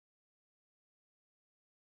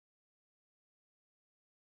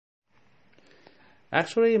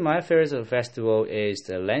Actually, my favorite festival is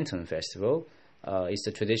the Lantern Festival. It's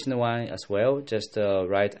the traditional one as well, just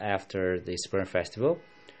right after the Spring Festival.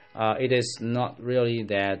 It is not really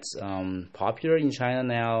that popular in China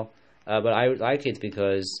now, but I like it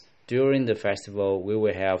because during the festival we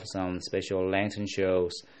will have some special lantern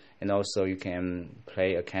shows, and also you can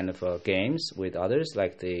play a kind of games with others,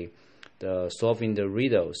 like the solving the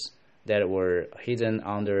riddles that were hidden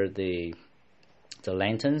under the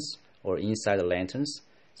lanterns or inside the lanterns.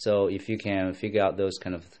 So if you can figure out those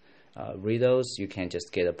kind of riddles, you can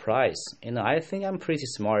just get a prize. I think I'm pretty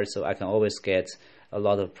smart, so I can always get a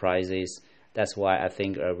lot of prizes. That's why I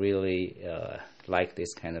think I really like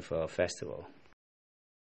this kind of festival.